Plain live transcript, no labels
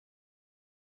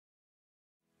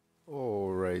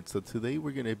Alright, so today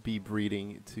we're going to be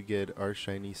breeding to get our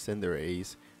shiny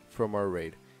Cinderace from our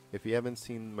raid. If you haven't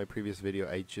seen my previous video,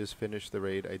 I just finished the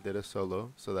raid. I did a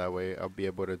solo, so that way I'll be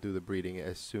able to do the breeding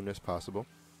as soon as possible.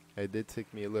 It did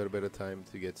take me a little bit of time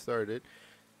to get started,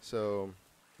 so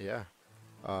yeah.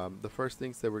 The first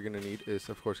things that we're going to need is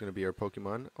of course going to be our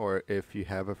Pokemon, or if you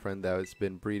have a friend that has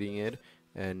been breeding it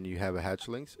and you have a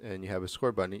hatchlings and you have a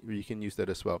score bunny, you can use that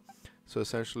as well. So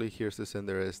essentially here's the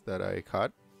Cinderace that I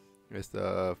caught. It's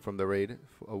from the raid,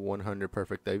 a 100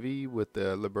 perfect IV with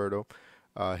the Liberto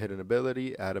hidden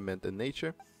ability, Adamant and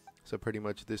Nature. So pretty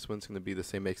much this one's going to be the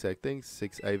same exact thing,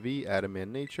 6 IV,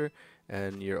 Adamant, Nature,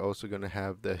 and you're also going to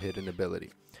have the hidden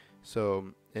ability.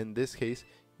 So in this case,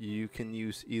 you can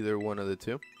use either one of the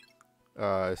two.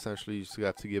 Essentially, you just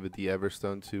have to give it the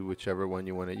Everstone to whichever one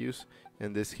you want to use.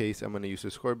 In this case, I'm going to use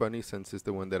the Score Bunny since it's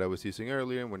the one that I was using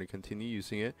earlier. I'm going to continue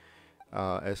using it.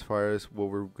 As far as what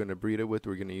we're going to breed it with,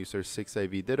 we're going to use our 6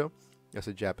 IV Ditto. That's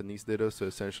a Japanese Ditto, so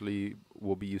essentially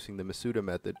we'll be using the Masuda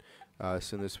Method as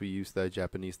soon as we use the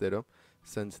Japanese Ditto.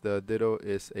 Since the Ditto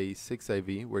is a 6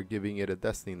 IV, we're giving it a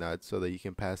Destiny Nod so that you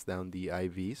can pass down the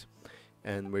IVs.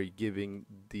 And we're giving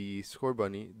the Score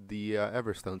Bunny the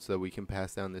Everstone so that we can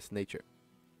pass down this Nature.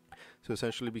 So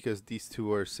essentially, because these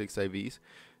two are 6 IVs,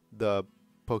 the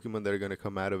Pokemon that are going to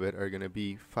come out of it are going to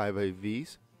be 5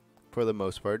 IVs. For the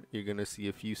most part, you're going to see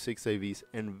a few 6 IVs,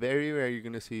 and very rare you're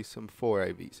going to see some 4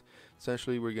 IVs.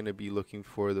 Essentially, we're going to be looking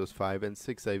for those 5 and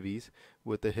 6 IVs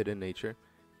with the hidden Nature,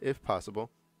 if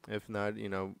possible. If not, you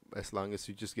know, as long as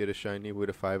you just get a shiny with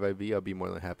a 5 IV, I'll be more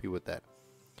than happy with that.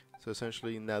 So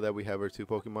essentially, now that we have our 2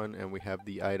 Pokemon and we have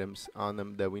the items on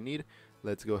them that we need,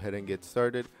 let's go ahead and get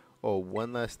started. Oh,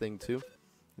 one last thing too.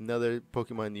 Another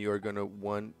Pokemon you are going to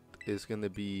want is going to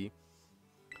be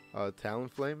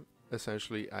Talonflame.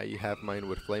 Essentially, I have mine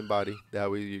with Flame Body.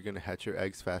 That way you're going to hatch your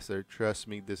eggs faster. Trust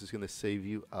me, this is going to save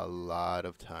you a lot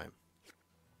of time.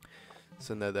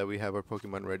 So now that we have our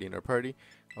Pokemon ready in our party,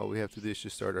 all we have to do is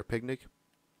just start our picnic.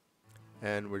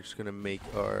 And we're just going to make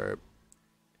our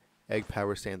egg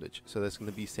power sandwich. So that's going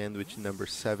to be sandwich number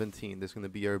 17. That's going to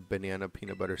be our banana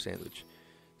peanut butter sandwich.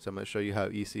 So I'm going to show you how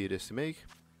easy it is to make.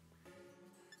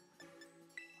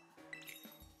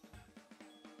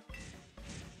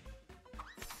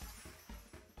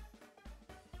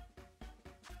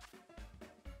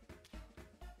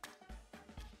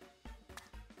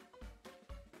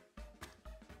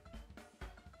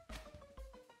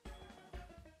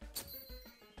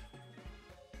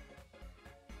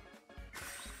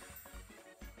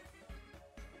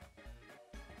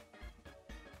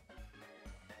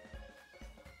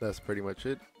 That's pretty much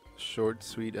it. Short,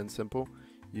 sweet, and simple.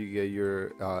 You get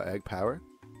your egg power.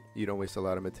 You don't waste a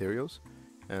lot of materials.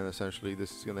 And essentially this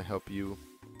is going to help you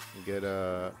get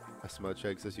as much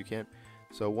eggs as you can.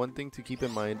 So one thing to keep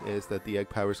in mind is that the egg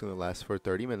power is going to last for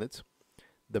 30 minutes.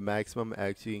 The maximum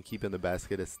eggs you can keep in the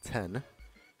basket is 10.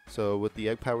 So with the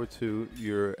egg power 2,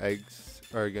 your eggs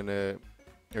are going to,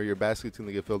 or your basket's going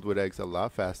to get filled with eggs a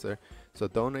lot faster. So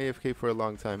don't AFK for a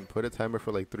long time. Put a timer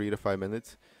for like 3 to 5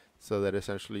 minutes. So that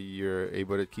essentially you're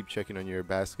able to keep checking on your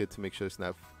basket to make sure it's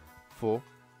not full.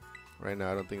 Right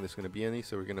now I don't think there's going to be any,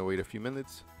 so we're going to wait a few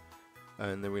minutes.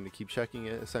 And then we're going to keep checking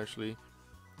it. Essentially,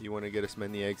 you want to get as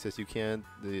many eggs as you can.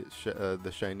 The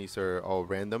shinies are all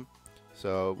random.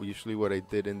 So usually what I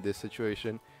did in this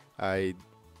situation, I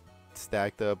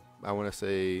stacked up, I want to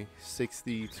say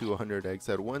 60 to 100 eggs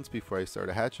at once before I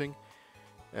started hatching.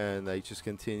 And I just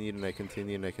continued and I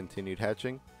continued and I continued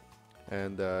hatching.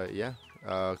 And yeah.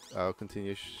 I'll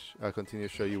continue to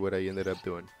show you what I ended up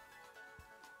doing.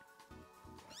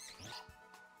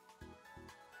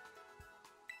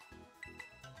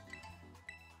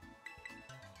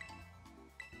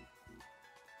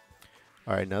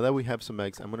 Alright, now that we have some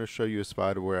eggs, I'm going to show you a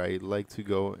spot where I like to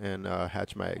go and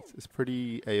hatch my eggs. It's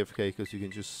pretty AFK because you can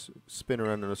just spin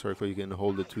around in a circle. You can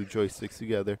hold the 2 joysticks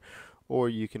together, or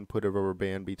you can put a rubber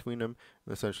band between them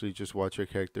and essentially just watch your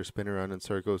character spin around in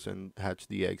circles and hatch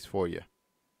the eggs for you.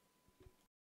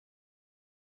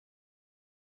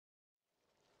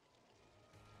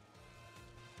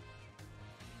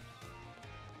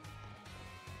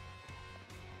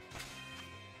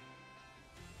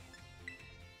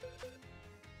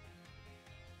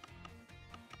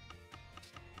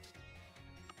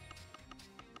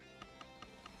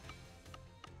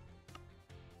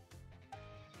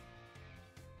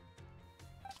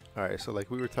 Alright, so like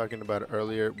we were talking about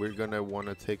earlier, we're going to want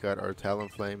to take out our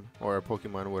Talonflame or our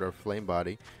Pokemon with our Flame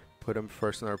Body, put them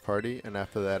first in our party, and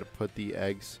after that put the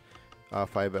eggs,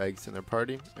 5 eggs in our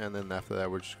party, and then after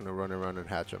that we're just going to run around and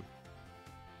hatch them.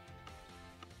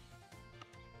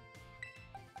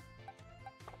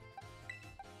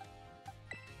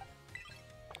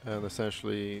 And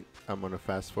essentially, I'm gonna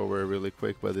fast forward really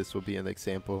quick, but this will be an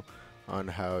example on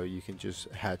how you can just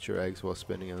hatch your eggs while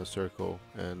spinning in a circle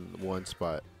in one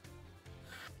spot.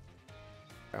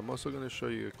 I'm also gonna show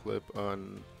you a clip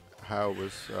on how I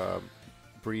was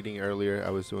breeding earlier. I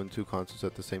was doing 2 consoles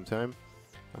at the same time.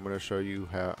 I'm gonna show you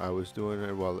how I was doing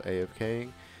it while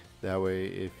AFKing. That way,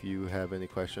 if you have any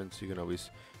questions, you can always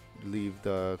leave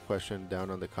the question down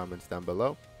on the comments down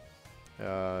below.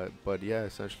 But yeah,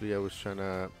 essentially I was trying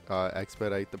to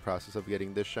expedite the process of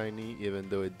getting this shiny, even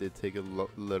though it did take a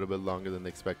little bit longer than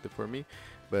expected for me.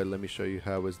 But let me show you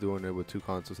how I was doing it with 2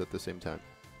 consoles at the same time.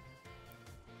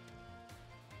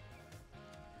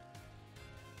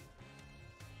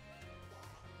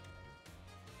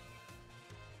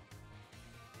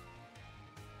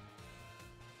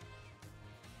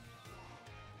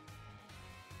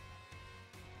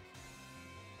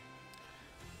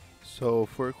 So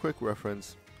for a quick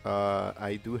reference,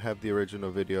 I do have the original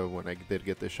video when I did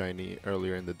get the shiny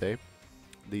earlier in the day.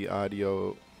 The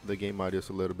audio, the game audio is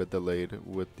a little bit delayed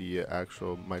with the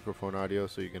actual microphone audio,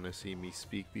 so you're gonna see me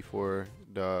speak before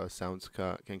the sounds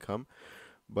can come.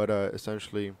 But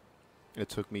essentially, it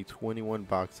took me 21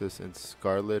 boxes in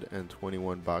Scarlet and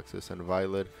 21 boxes in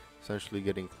Violet, essentially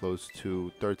getting close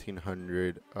to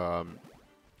 1,300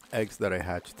 eggs that I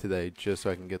hatched today just so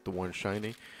I can get the one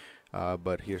shiny.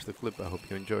 But here's the clip. I hope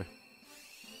you enjoy.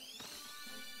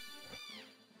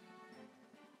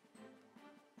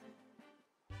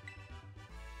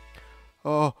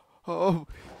 Oh,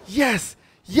 yes,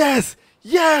 yes,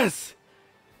 yes!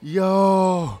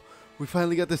 Yo, we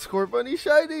finally got the Score Bunny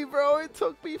shiny, bro. It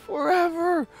took me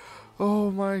forever. Oh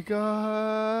my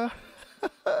god.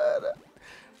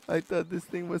 I thought this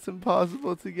thing was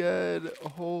impossible to get.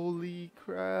 Holy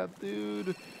crap,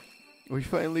 dude. We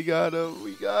finally got him.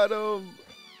 We got him.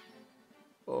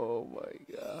 Oh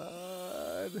my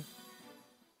god.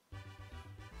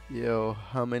 Yo,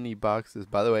 how many boxes?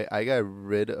 By the way, I got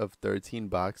rid of 13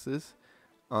 boxes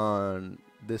on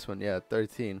this one. Yeah,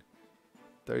 13.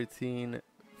 13,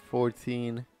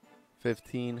 14,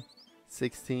 15,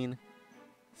 16,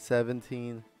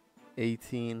 17,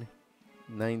 18,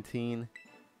 19,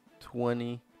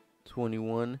 20,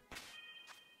 21,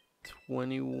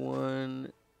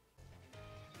 21.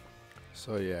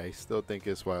 So yeah, I still think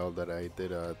it's wild that I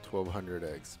did 1,200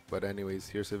 eggs. But anyways,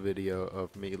 here's a video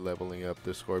of me leveling up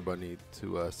the Score Bunny to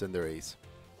Cinderace.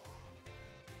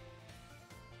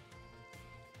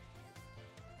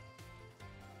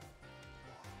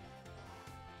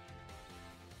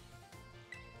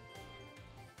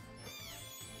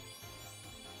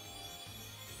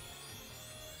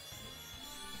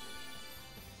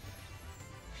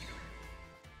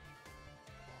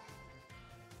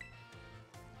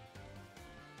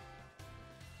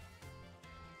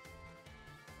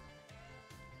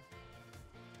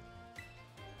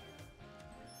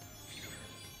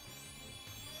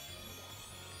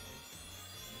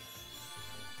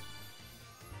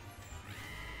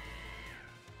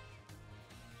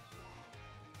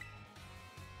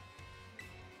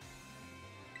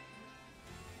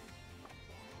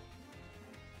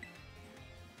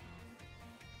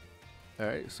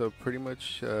 Alright, so pretty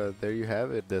much there you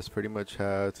have it. That's pretty much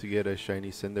how to get a shiny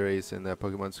Cinderace in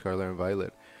Pokemon Scarlet and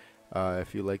Violet.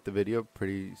 If you liked the video,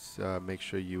 please make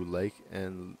sure you like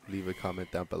and leave a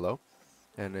comment down below.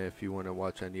 And if you want to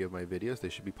watch any of my videos, they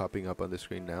should be popping up on the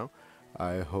screen now.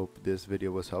 I hope this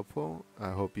video was helpful. I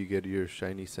hope you get your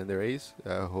shiny Cinderace.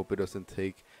 I hope it doesn't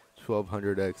take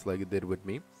 1,200 eggs like it did with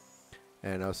me.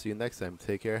 And I'll see you next time.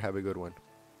 Take care. Have a good one.